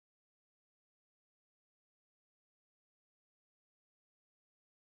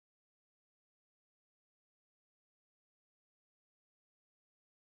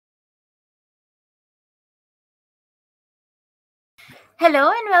Hello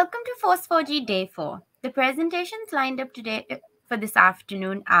and welcome to FOSS4G Day 4. The presentations lined up today for this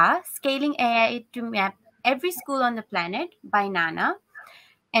afternoon are Scaling AI to Map Every School on the Planet by Nana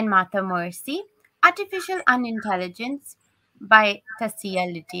and Martha Morrissey, Artificial Unintelligence by Tasia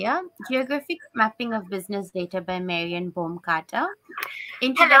Lydia, Geographic Mapping of Business Data by Marian Baumgartner. Hello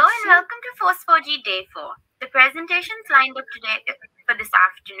and welcome to FOSS4G Day 4. The presentations lined up today for this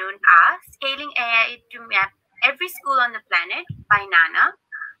afternoon are Scaling AI to Map Every School on the Planet by Nana.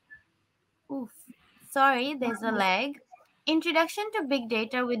 Oof, sorry, there's a lag. Introduction to Big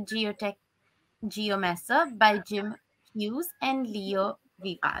Data with Geomesser by Jim Hughes and Leo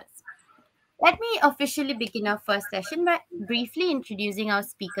Vivas. Let me officially begin our first session by briefly introducing our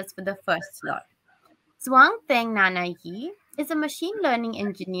speakers for the first slot. Zhuang Peng Nana Yi is a machine learning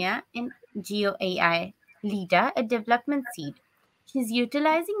engineer and GeoAI leader at Development Seed. She's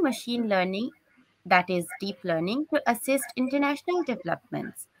utilizing machine learning, that is, deep learning, to assist international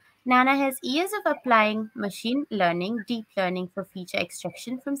developments. Nana has years of applying machine learning, deep learning for feature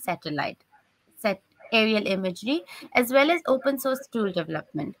extraction from aerial imagery, as well as open source tool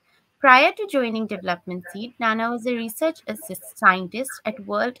development. Prior to joining Development Seed, Nana was a research scientist at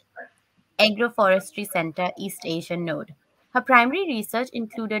World Agroforestry Center East Asian Node. Her primary research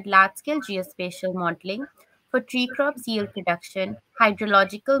included large-scale geospatial modeling for tree crops yield prediction,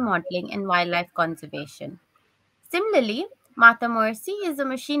 hydrological modeling, and wildlife conservation. Similarly, Martha Morrissey is a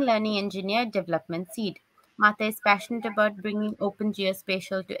machine learning engineer at Development Seed. Martha is passionate about bringing open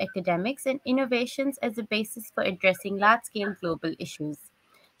geospatial to academics and innovations as a basis for addressing large-scale global issues.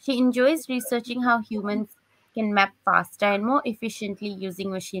 She enjoys researching how humans can map faster and more efficiently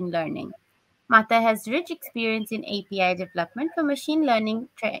using machine learning. Martha has rich experience in API development for machine learning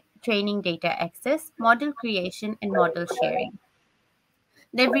training data access, model creation, and model sharing.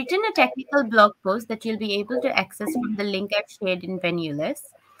 They've written a technical blog post that you'll be able to access from the link I've shared in Venulus.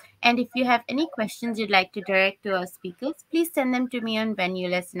 And if you have any questions you'd like to direct to our speakers, please send them to me on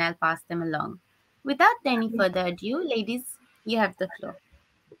Venulus and I'll pass them along. Without any further ado, ladies, you have the floor.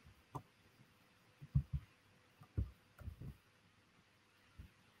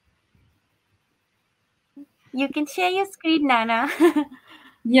 You can share your screen, Nana.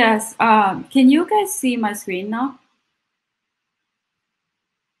 Yes. Can you guys see my screen now?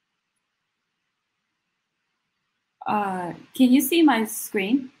 Can you see my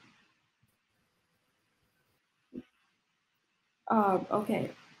screen?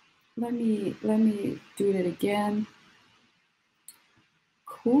 Okay. Let me do it again.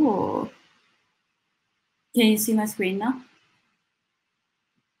 Cool. Can you see my screen now?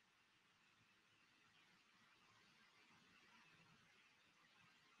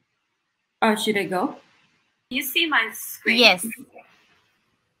 Should I go? You see my screen? Yes.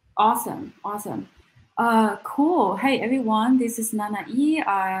 Awesome. Cool. Hey everyone, this is Nana Yi,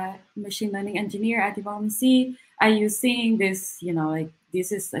 machine learning engineer at Development Seed. I'm using this,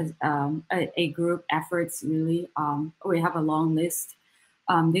 this is a group efforts really. We have a long list.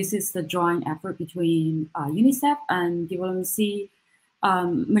 This is the joint effort between UNICEF and Development Seed,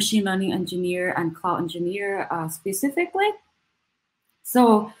 machine learning engineer and cloud engineer specifically.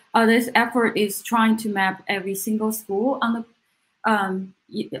 So this effort is trying to map every single school on the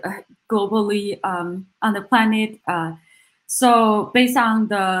globally on the planet. So based on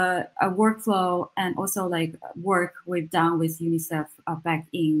the workflow and also like work we've done with UNICEF back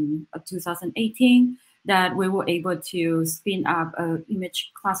in 2018, that we were able to spin up an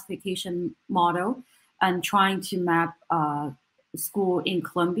image classification model and trying to map school in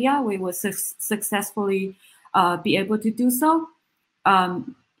Colombia. We will successfully be able to do so.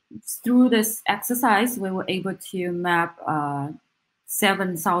 Through this exercise, we were able to map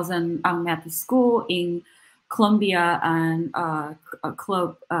 7,000 unmapped schools in Colombia and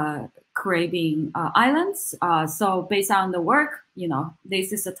Caribbean islands. So based on the work,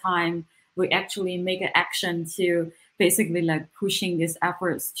 this is the time we actually make an action to basically like pushing these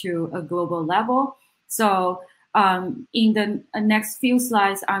efforts to a global level. So in the next few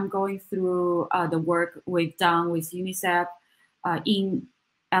slides, I'm going through the work we've done with UNICEF in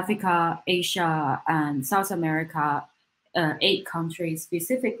Africa, Asia, and South America, 8 countries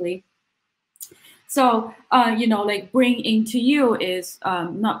specifically. So, like bringing to you is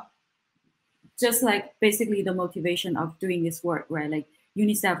not just like basically the motivation of doing this work, right? Like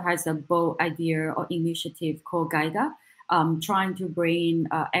UNICEF has a bold idea or initiative called GAIDA, trying to bring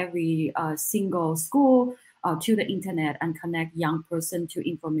every single school to the internet and connect young person to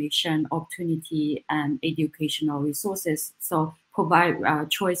information, opportunity, and educational resources. So provide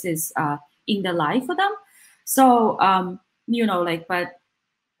choices in the life for them. So, but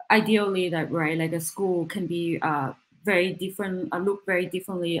ideally that, right, like a school can be very different, look very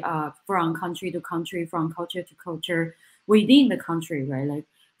differently from country to country, from culture to culture within the country, right? Like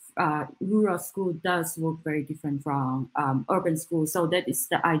rural school does look very different from urban school. So that is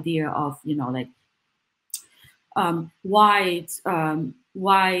the idea of, like why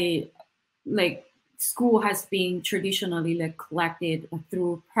like school has been traditionally like collected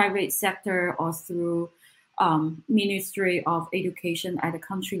through private sector or through Ministry of Education at the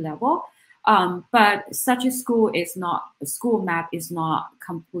country level. But such a school map is not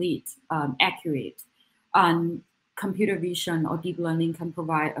complete, accurate. And computer vision or deep learning can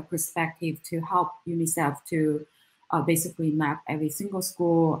provide a perspective to help UNICEF to basically map every single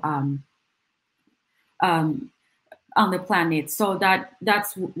school um, on the planet. So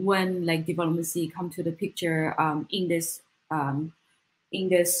that's when like development seed come to the picture um, in this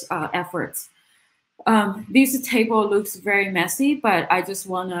efforts. This table looks very messy, but I just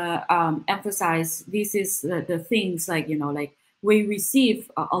want to emphasize this is the things like, like we receive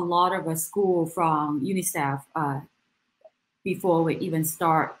a lot of a school from UNICEF before we even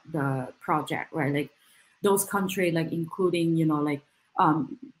start the project, right? Like those countries, like including, like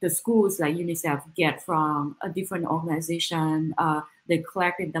the schools like UNICEF get from a different organization, they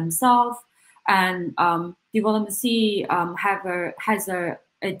collect it themselves. And Development C has a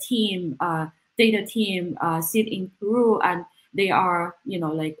team, data team, sit in Peru, and they are,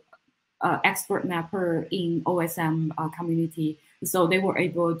 like expert mapper in OSM community. So they were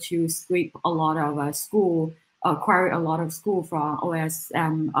able to scrape a lot of acquire a lot of school from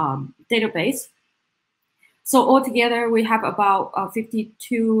OSM database. So altogether, we have about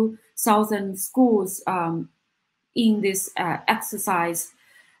 52,000 schools in this exercise.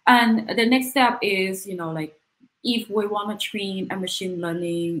 And the next step is, like if we want to train a machine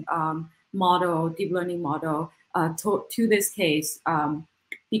learning model, deep learning model to this case,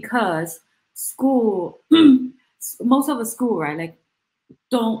 because school, most of the school, right, like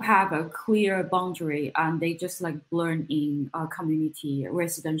don't have a clear boundary and they just like blend in a community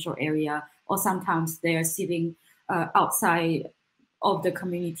residential area, or sometimes they're sitting outside of the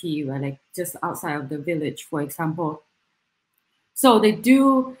community, right, like just outside of the village, for example. So they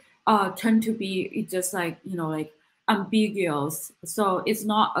do tend to be just like, like ambiguous. So it's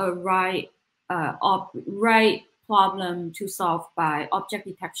not a right problem to solve by object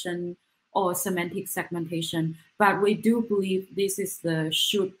detection or semantic segmentation, but we do believe this is a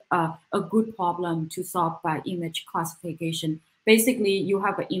good problem to solve by image classification. Basically, you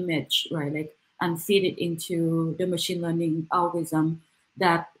have an image, right, like, and feed it into the machine learning algorithm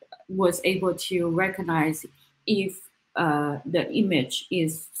that was able to recognize if the image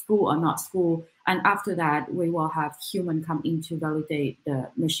is school or not school. And after that, we will have human come in to validate the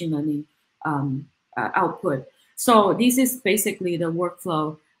machine learning output. So this is basically the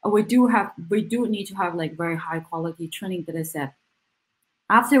workflow. We do need to have like very high quality training data set.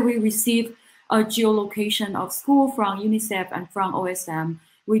 After we receive a geolocation of school from UNICEF and from OSM,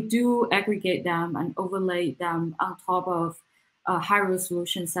 we do aggregate them and overlay them on top of high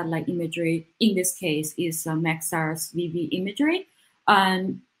resolution satellite imagery. In this case, is Maxar's VV imagery,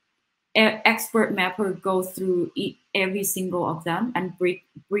 and expert mapper goes through every single of them and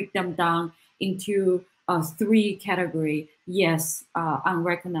break them down into three category: yes,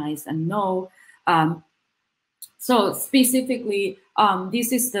 unrecognized, and no. So specifically,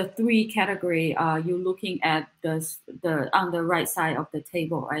 this is the three category you're looking at the on the right side of the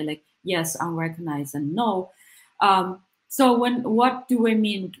table, right? Like yes, unrecognized, and no. So what do we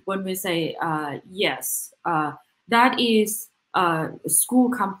mean when we say yes? That is a school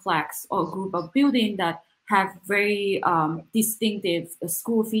complex or group of building that have very distinctive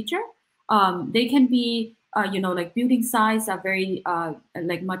school feature. They can be like building size are very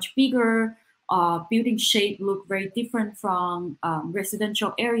like much bigger. Building shape look very different from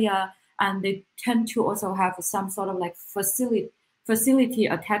residential area, and they tend to also have some sort of like facility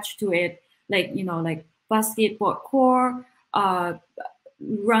attached to it, like like basketball court,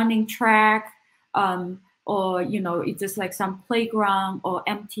 running track, or it's just like some playground or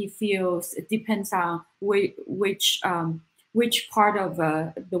empty fields. It depends on which part of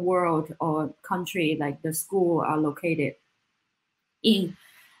the world or country like the school are located in.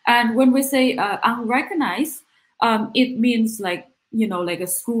 And when we say unrecognized, it means like like a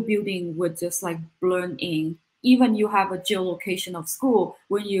school building would just like blend in. Even you have a geolocation of school,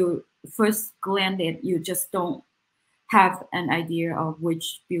 when you first glance it, you just don't have an idea of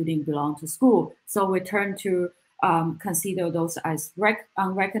which building belong to school. So we turn to consider those as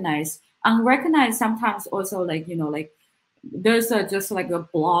unrecognized. Unrecognized sometimes also like like there's just like a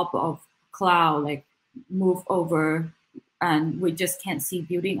blob of cloud like move over and we just can't see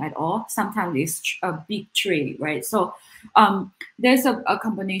building at all. Sometimes it's a big tree, right? So there's a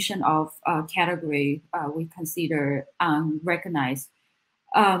combination of category we consider recognized.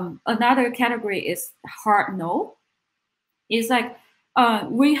 Another category is hard no. It's like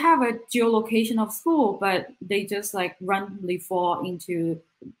we have a geolocation of school, but they just like randomly fall into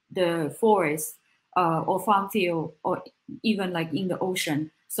the forest or farm field or even like in the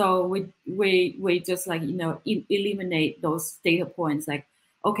ocean. So we just like eliminate those data points. Like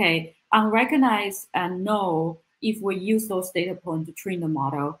okay, unrecognized and no. If we use those data points to train the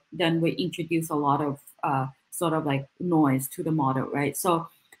model, then we introduce a lot of sort of like noise to the model, right? So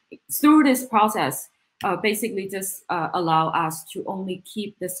through this process, basically just allow us to only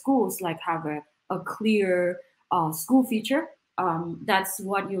keep the schools like have a clear school feature. That's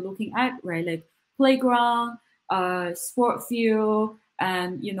what you're looking at, right? Like playground, sport field,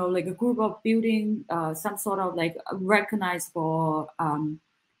 and like a group of building, some sort of like recognizable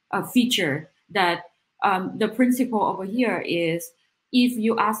feature that the principle over here is if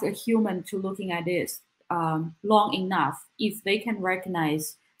you ask a human to looking at this long enough, if they can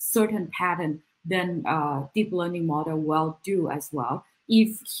recognize certain pattern, then deep learning model will do as well.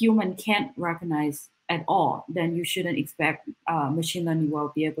 If human can't recognize at all, then you shouldn't expect machine learning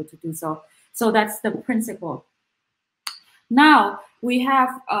will be able to do so. So that's the principle. Now we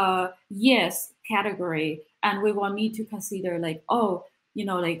have a yes category, and we will need to consider like, oh,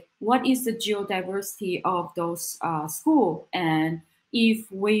 like what is the geodiversity of those school, and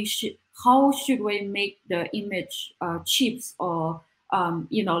if we should, how should we make the image chips, or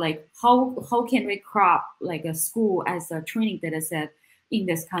like how can we crop like a school as a training data set in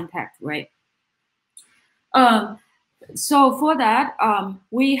this context, right? Um, so for that,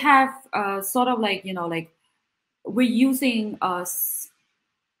 we have sort of like like we're using uh,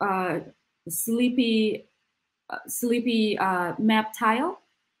 sleepy map tile.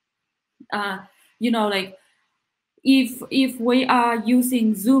 Like if we are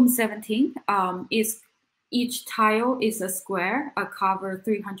using Zoom 17, is each tile is a square, a cover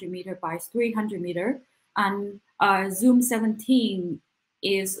 300 meter by 300 meter, and Zoom 17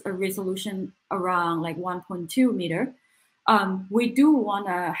 is a resolution around like 1.2 meter. We do want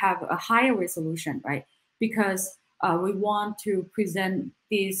to have a higher resolution, right? Because we want to present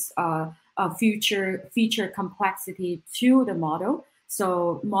this future feature complexity to the model,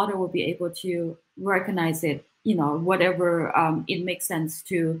 so model will be able to recognize it, whatever it makes sense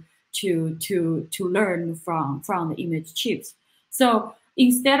to learn from the image chips. So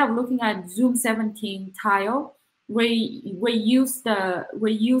instead of looking at Zoom 17 tile, we use the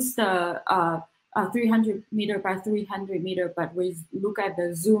 300 meter by 300 meter, but we look at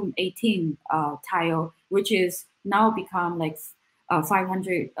the Zoom 18 tile, which is now become like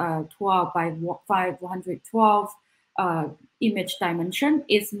 512 by 512 image dimension.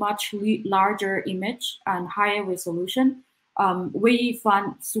 Is much larger image and higher resolution. We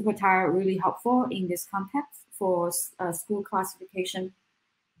find SuperTile really helpful in this context for school classification.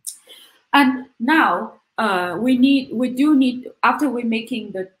 And now we do need, after we're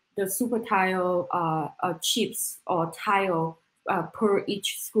making the super tile chips or tile per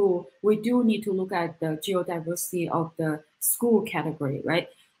each school, we do need to look at the geodiversity of the school category, right?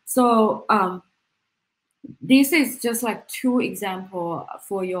 So this is just like two example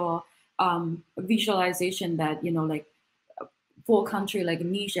for your visualization that, like for a country like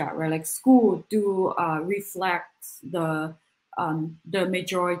Niger, right? Like school do reflect the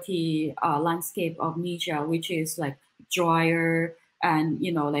majority landscape of Niger, which is like drier, and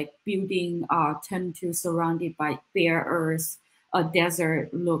like building tend to surrounded by bare earth, a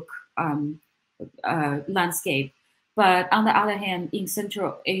desert look landscape. But on the other hand, in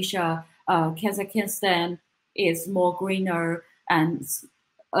Central Asia, Kazakhstan is more greener, and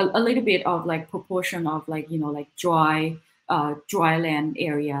a little bit of like proportion of like like dry land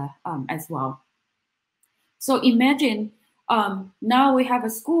area as well. So imagine now we have a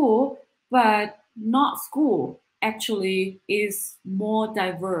school, but not school actually is more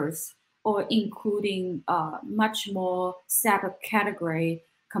diverse, or including much more set of category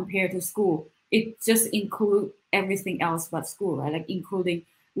compared to school. It just include everything else but school, right? Like including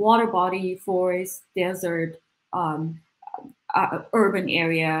water body, forest, desert, urban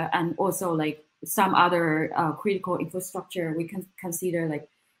area, and also like some other critical infrastructure. We can consider like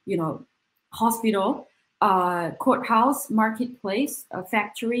hospital, courthouse, marketplace,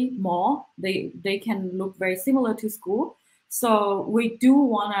 factory, mall. They can look very similar to school. So we do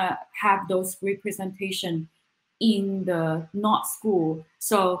want to have those representation in the not school.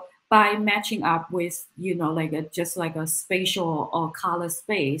 So by matching up with like just like a spatial or color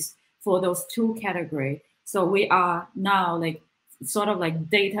space for those two category, So we are now like sort of like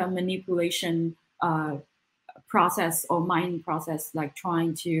data manipulation process or mining process, like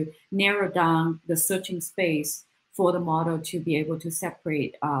trying to narrow down the searching space for the model to be able to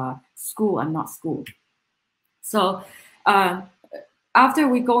separate school and not school. So uh, after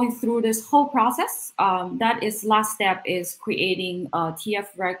we're going through this whole process, that is last step is creating a TF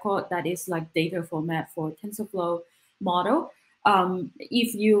record that is like data format for TensorFlow model.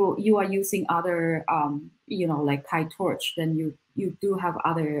 If you are using other like PyTorch, then you do have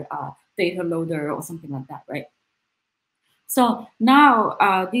other data loader or something like that, right? So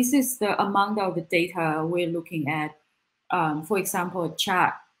now this is the amount of the data we're looking at. For example,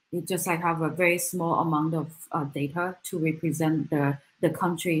 chat, we just like have a very small amount of data to represent the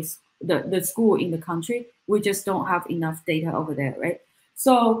countries, the school in the country. We just don't have enough data over there, right?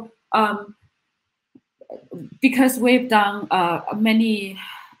 So because we've done many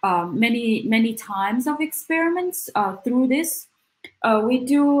times of experiments through this, we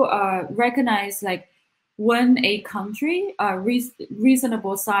do recognize like when a country, a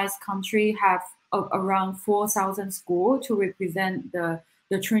reasonable sized country, have around 4,000 schools to represent the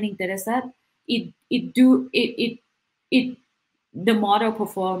training data set, it the model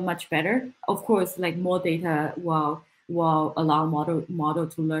perform much better. Of course, like more data will allow model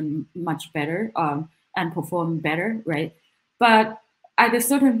to learn much better and perform better, right? But at a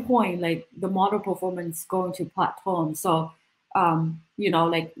certain point, like the model performance is going to plateau. So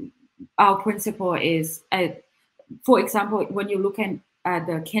like our principle is, for example, when you look at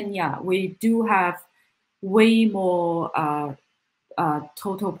the Kenya, we do have way more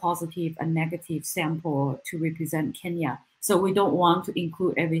total positive and negative sample to represent Kenya. So we don't want to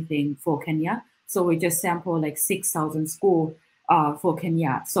include everything for Kenya. So we just sample like 6,000 school for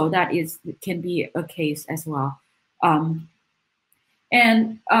Kenya. So that can be a case as well.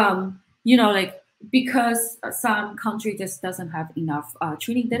 Like because some country just doesn't have enough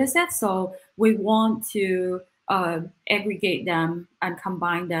training data sets, so we want to aggregate them and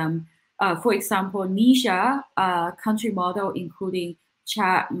combine them. For example, Niger country model including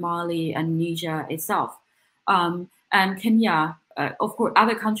Chad, Mali, and Niger itself, and Kenya. Of course,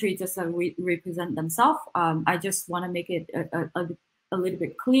 other countries just represent themselves. I just want to make it a little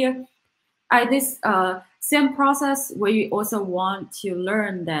bit clear. At this same process, we also want to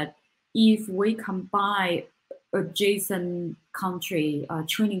learn that if we combine adjacent country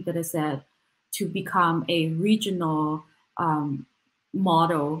training data set to become a regional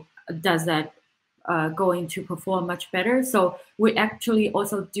model, does that going to perform much better? So we actually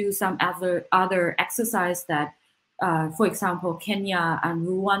also do some other exercise that, for example, Kenya and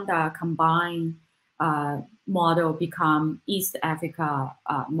Rwanda combined model become East Africa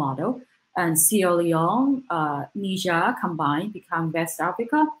model, and Sierra Leone, Niger combined become West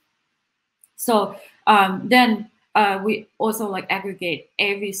Africa. So then we also like aggregate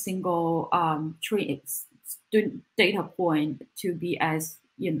every single student data point to be as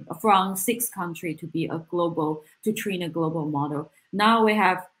from 6 countries to be a global, to train a global model. Now we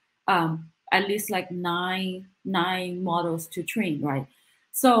have at least like nine models to train, right?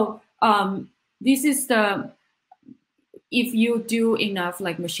 So this is if you do enough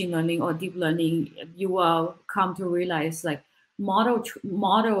like machine learning or deep learning, you will come to realize like model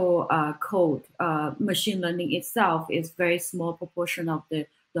code, machine learning itself is very small proportion of the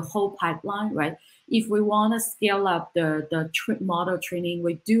whole pipeline, right? If we want to scale up the model training,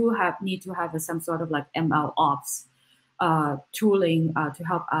 we do need to have some sort of like ML ops tooling to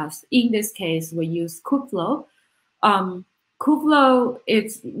help us. In this case, we use Kubeflow. Kubeflow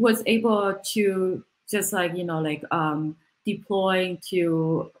was able to just like deploy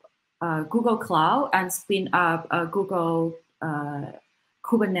to Google Cloud and spin up a Google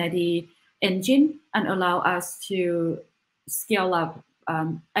Kubernetes engine and allow us to scale up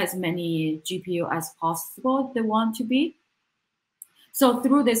as many GPU as possible they want to be. So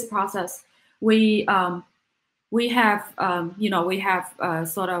through this process, we have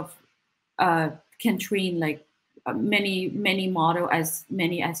sort of can train like many model, as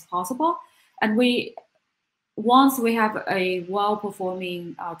many as possible, and once we have a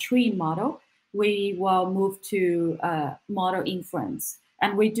well-performing trained model, we will move to model inference.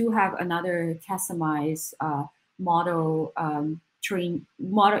 And we do have another customized model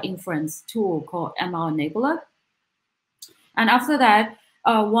inference tool called ML Enabler. And after that,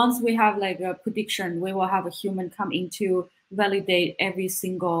 once we have like a prediction, we will have a human come in to validate every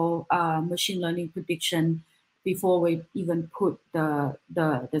single machine learning prediction before we even put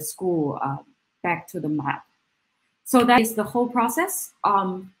the school back to the map. So that is the whole process.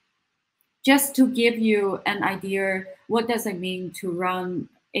 Just to give you an idea, what does it mean to run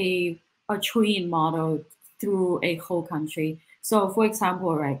a train model through a whole country. So, for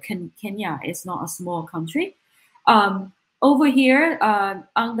example, right, Kenya is not a small country. Over here,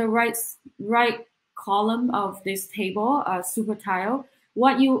 on the right column of this table, super tile,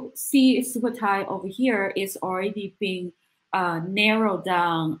 what you see super tile over here is already being narrowed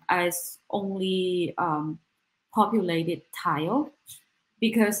down as only populated tile,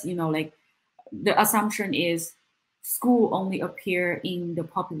 because like the assumption is school only appear in the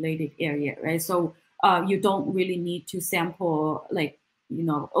populated area, right? So you don't really need to sample like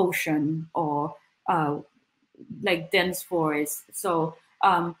ocean or like dense forest. So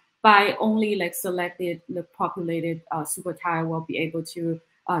by only like selected the populated super tile will be able to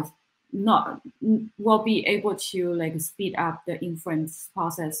not will be able to like speed up the inference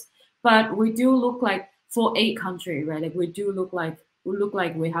process. But we do look like for 8 country, right? Like we look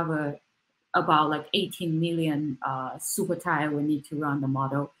like we have about like 18 million super tile we need to run the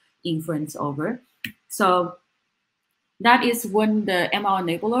model inference over. So that is when the ML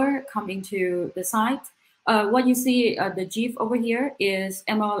enabler come into the site. What you see, the GIF over here is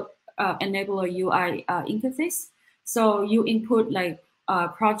ML enabler UI interface. So you input like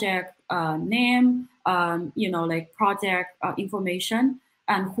project name, like project information,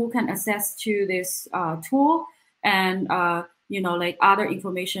 and who can access to this tool, and like other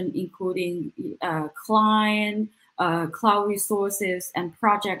information, including client, cloud resources, and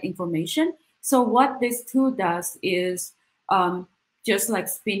project information. So what this tool does is just like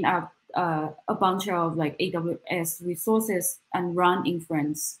spin up a bunch of like AWS resources and run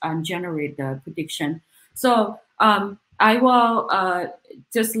inference and generate the prediction. So I will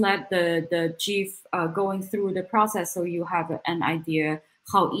just let the GIF going through the process so you have an idea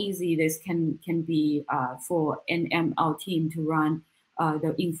how easy this can be for an ML team to run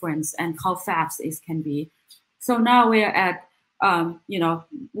the inference, and how fast it can be. So now we're at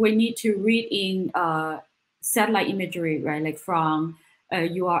we need to read in satellite imagery, right? Like from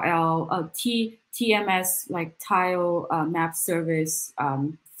URL, TMS, like tile map service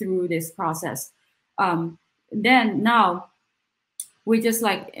through this process. Then now we just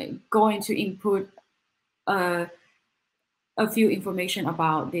like going to input a few information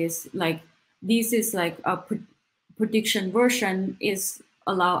about this. Like this is like a prediction version is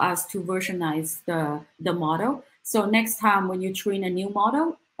allow us to versionize the model. So next time when you train a new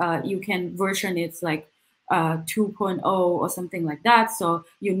model, you can version it like 2.0 or something like that. So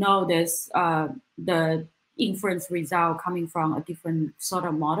this the inference result coming from a different sort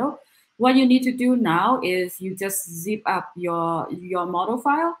of model. What you need to do now is you just zip up your model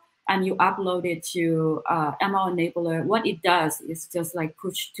file and you upload it to ML enabler. What it does is just like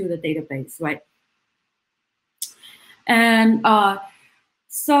push to the database, right? And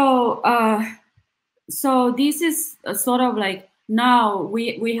so this is sort of like now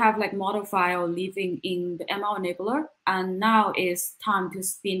we have like model file living in the ML enabler, and now it's time to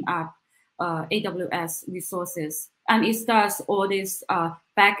spin up AWS resources, and it does all this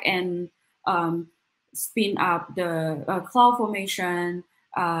back end spin up the cloud formation,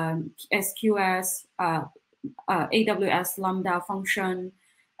 SQS, AWS Lambda function,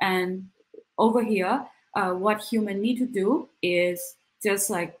 and over here, what human need to do is just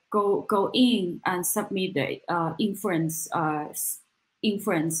like go in and submit the inference,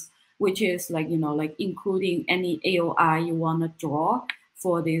 which is like like including any AOI you want to draw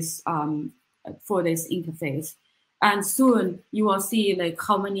for this interface. And soon you will see like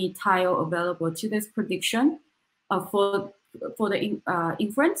how many tile available to this prediction for the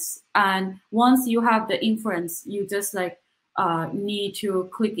inference. And once you have the inference, you just like need to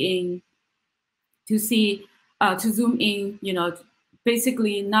click in to see to zoom in.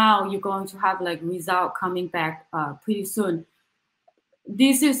 Basically now you're going to have like result coming back pretty soon.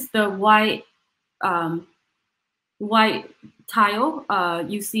 This is the white tile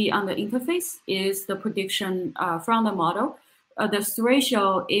you see on the interface is the prediction from the model. The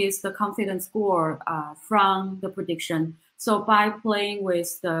ratio is the confidence score from the prediction. So by playing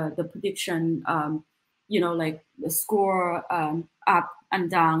with the prediction, like the score up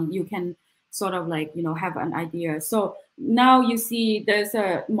and down, you can sort of like have an idea. So now you see there's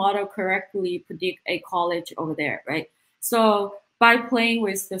a model correctly predict a college over there, right? So by playing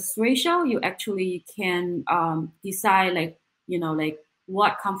with this ratio, you actually can decide like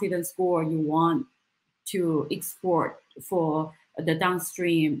what confidence score you want to export for the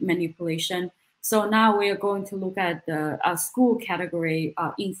downstream manipulation. So now we are going to look at the school category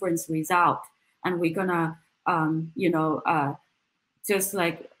inference result, and we're gonna just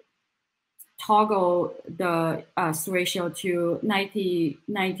like toggle the ratio to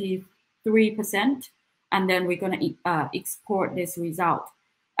 93%, and then we're gonna export this result.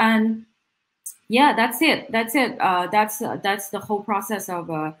 And Yeah, that's it. That's the whole process of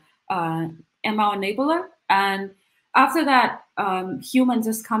uh, ML enabler. And after that, human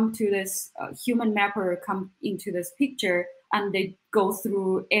just come to this human mapper come into this picture, and they go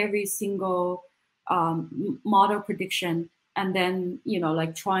through every single model prediction, and then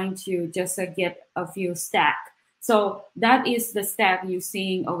like trying to just get a few stack. So that is the stack you're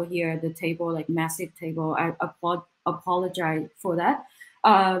seeing over here, the table, like massive table. I apologize for that.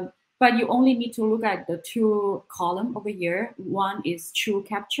 But you only need to look at the two column over here. One is true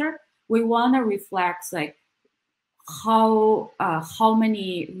capture. We want to reflect like how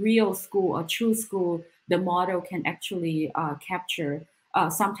many real school or true school the model can actually capture.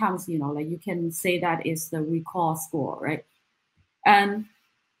 Sometimes like you can say that is the recall score, right? And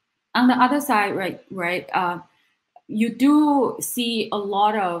on the other side, right, you do see a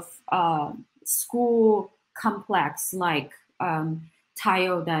lot of school complex like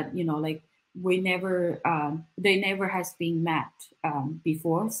tile that like we never they never has been mapped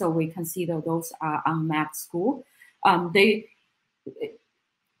before, so we consider those are unmapped school. They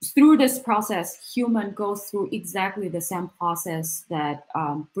through this process, human goes through exactly the same process that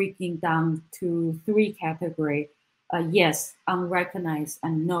breaking down to three category: yes, unrecognized,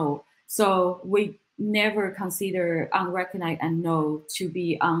 and no. So we never consider unrecognized and no to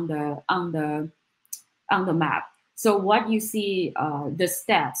be on the map. So what you see, the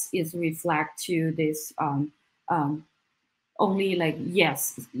steps is reflect to this um, only like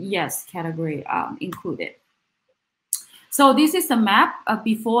yes category included. So this is the map, a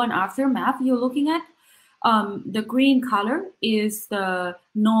before and after map you're looking at. The green color is the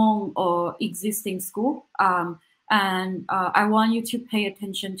known or existing school. And I want you to pay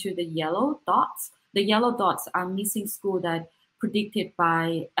attention to the yellow dots. The yellow dots are missing school that predicted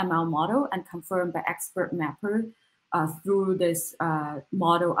by ML model and confirmed by expert mapper through this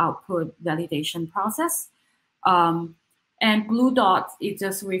model output validation process. Um, and blue dots, it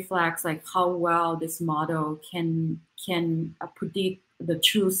just reflects like how well this model can predict the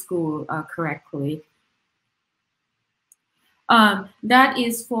true school correctly. That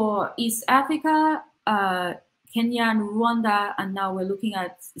is for East Africa, Kenya, and Rwanda, and now we're looking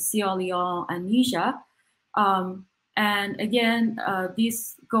at Sierra Leone and Niger. And again,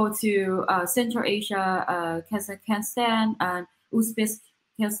 these go to Central Asia, Kazakhstan, and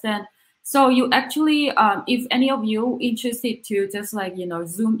Uzbekistan. So you actually, if any of you interested to just like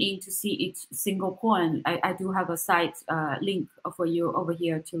zoom in to see each single point, I do have a site link for you over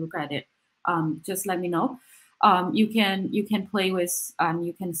here to look at it. Just let me know. You can play with and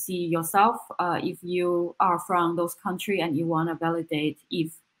you can see yourself if you are from those country and you want to validate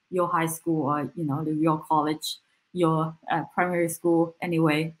if your high school or your college, your primary school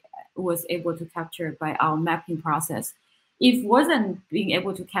anyway was able to capture by our mapping process. If wasn't being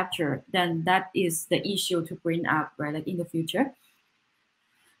able to capture, then that is the issue to bring up, right, like in the future.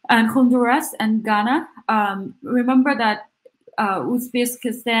 And Honduras and Ghana, remember that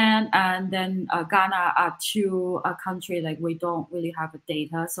Uzbekistan and then Ghana are two countries like we don't really have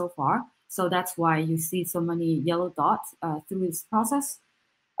data so far. So that's why you see so many yellow dots through this process.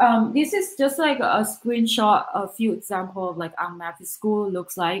 This is just like a screenshot, a few example of like unmapped school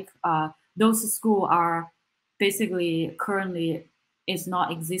looks like. Those schools are basically currently is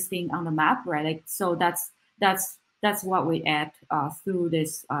not existing on the map, right? Like so that's what we add through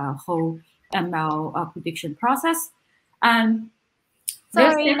this whole ML prediction process. And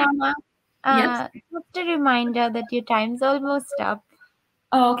there's Sorry, Nama. yes. Just a reminder that your time's almost up.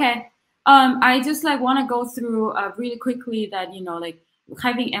 Oh, okay. I just like want to go through really quickly that like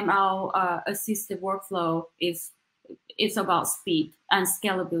having ML assisted workflow is it's about speed and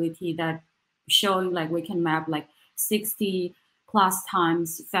scalability, that showing like we can map like 60 plus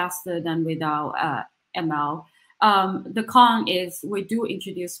times faster than without ML. The con is we do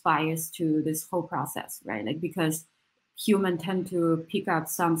introduce bias to this whole process, right? Like because human tend to pick up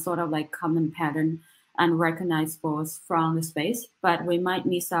some sort of like common pattern and recognize both from the space, but we might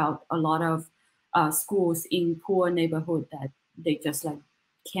miss out a lot of schools in poor neighborhood that they just like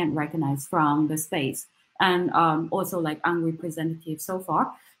can't recognize from the space, and also like unrepresentative so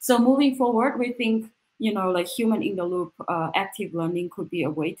far. So moving forward, we think like human in the loop active learning could be a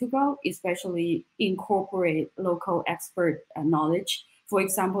way to go, especially incorporate local expert knowledge. For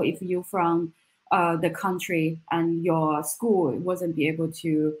example, if you from the country and your school wasn't be able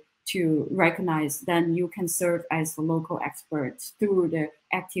to recognize, then you can serve as a local expert through the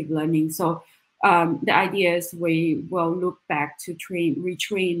active learning. So the idea is we will look back to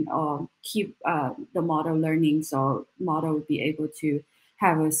retrain or keep the model learning, so model will be able to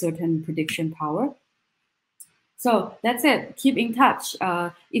have a certain prediction power. So that's it. Keep in touch.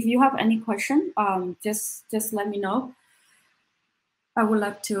 If you have any question, just let me know. I would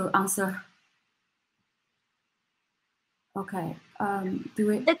like to answer. Okay. Do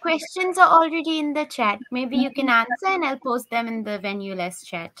it. The questions are already in the chat. Maybe you can answer and I'll post them in the Venue Less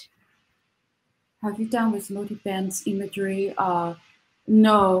chat. Have you done with multi-bands imagery?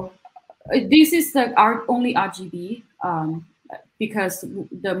 No. This is the only RGB because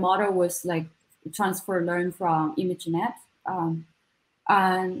the model was like transfer learned from ImageNet.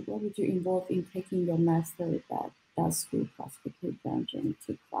 And what would you involve in taking your method that does school classification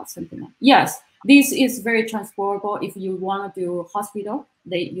genetic class something like? Yes, this is very transferable. If you want to do hospital,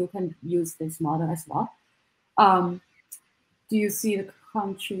 you can use this model as well. Do you see the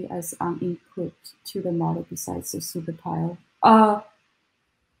country as an input to the model besides the supertile?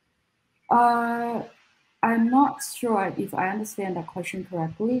 I'm not sure if I understand that question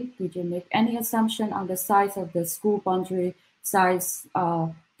correctly. Did you make any assumption on the size of the school boundary size?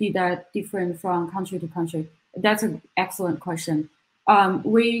 Did that different from country to country? That's an excellent question.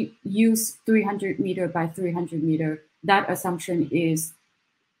 We use 300 meter by 300 meter. That assumption is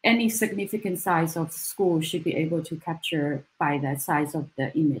any significant size of school should be able to capture by the size of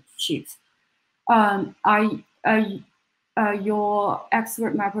the image sheets. Your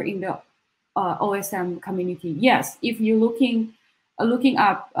expert mapper in the OSM community. Yes, if you're looking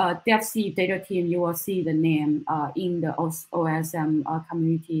up DevSeed data team, you will see the name in the OSM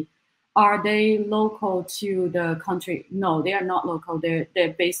community. Are they local to the country? No, they are not local.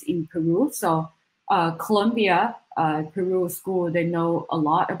 They're based in Peru. So Colombia, Peru school, they know a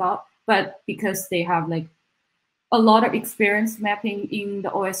lot about, but because they have like a lot of experience mapping in the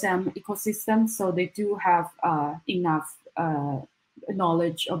OSM ecosystem, so they do have enough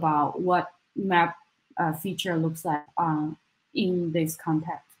knowledge about what map feature looks like in this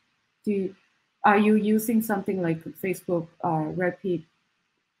context. Are you using something like Facebook Rapid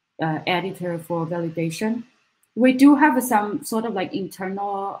editor for validation? We do have some sort of like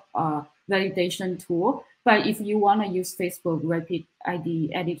internal validation tool, but if you want to use Facebook Rapid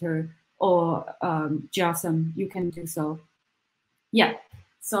ID editor or JSON, you can do so. Yeah,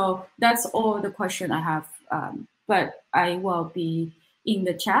 so that's all the question I have, but I will be in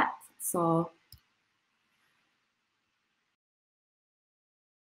the chat. So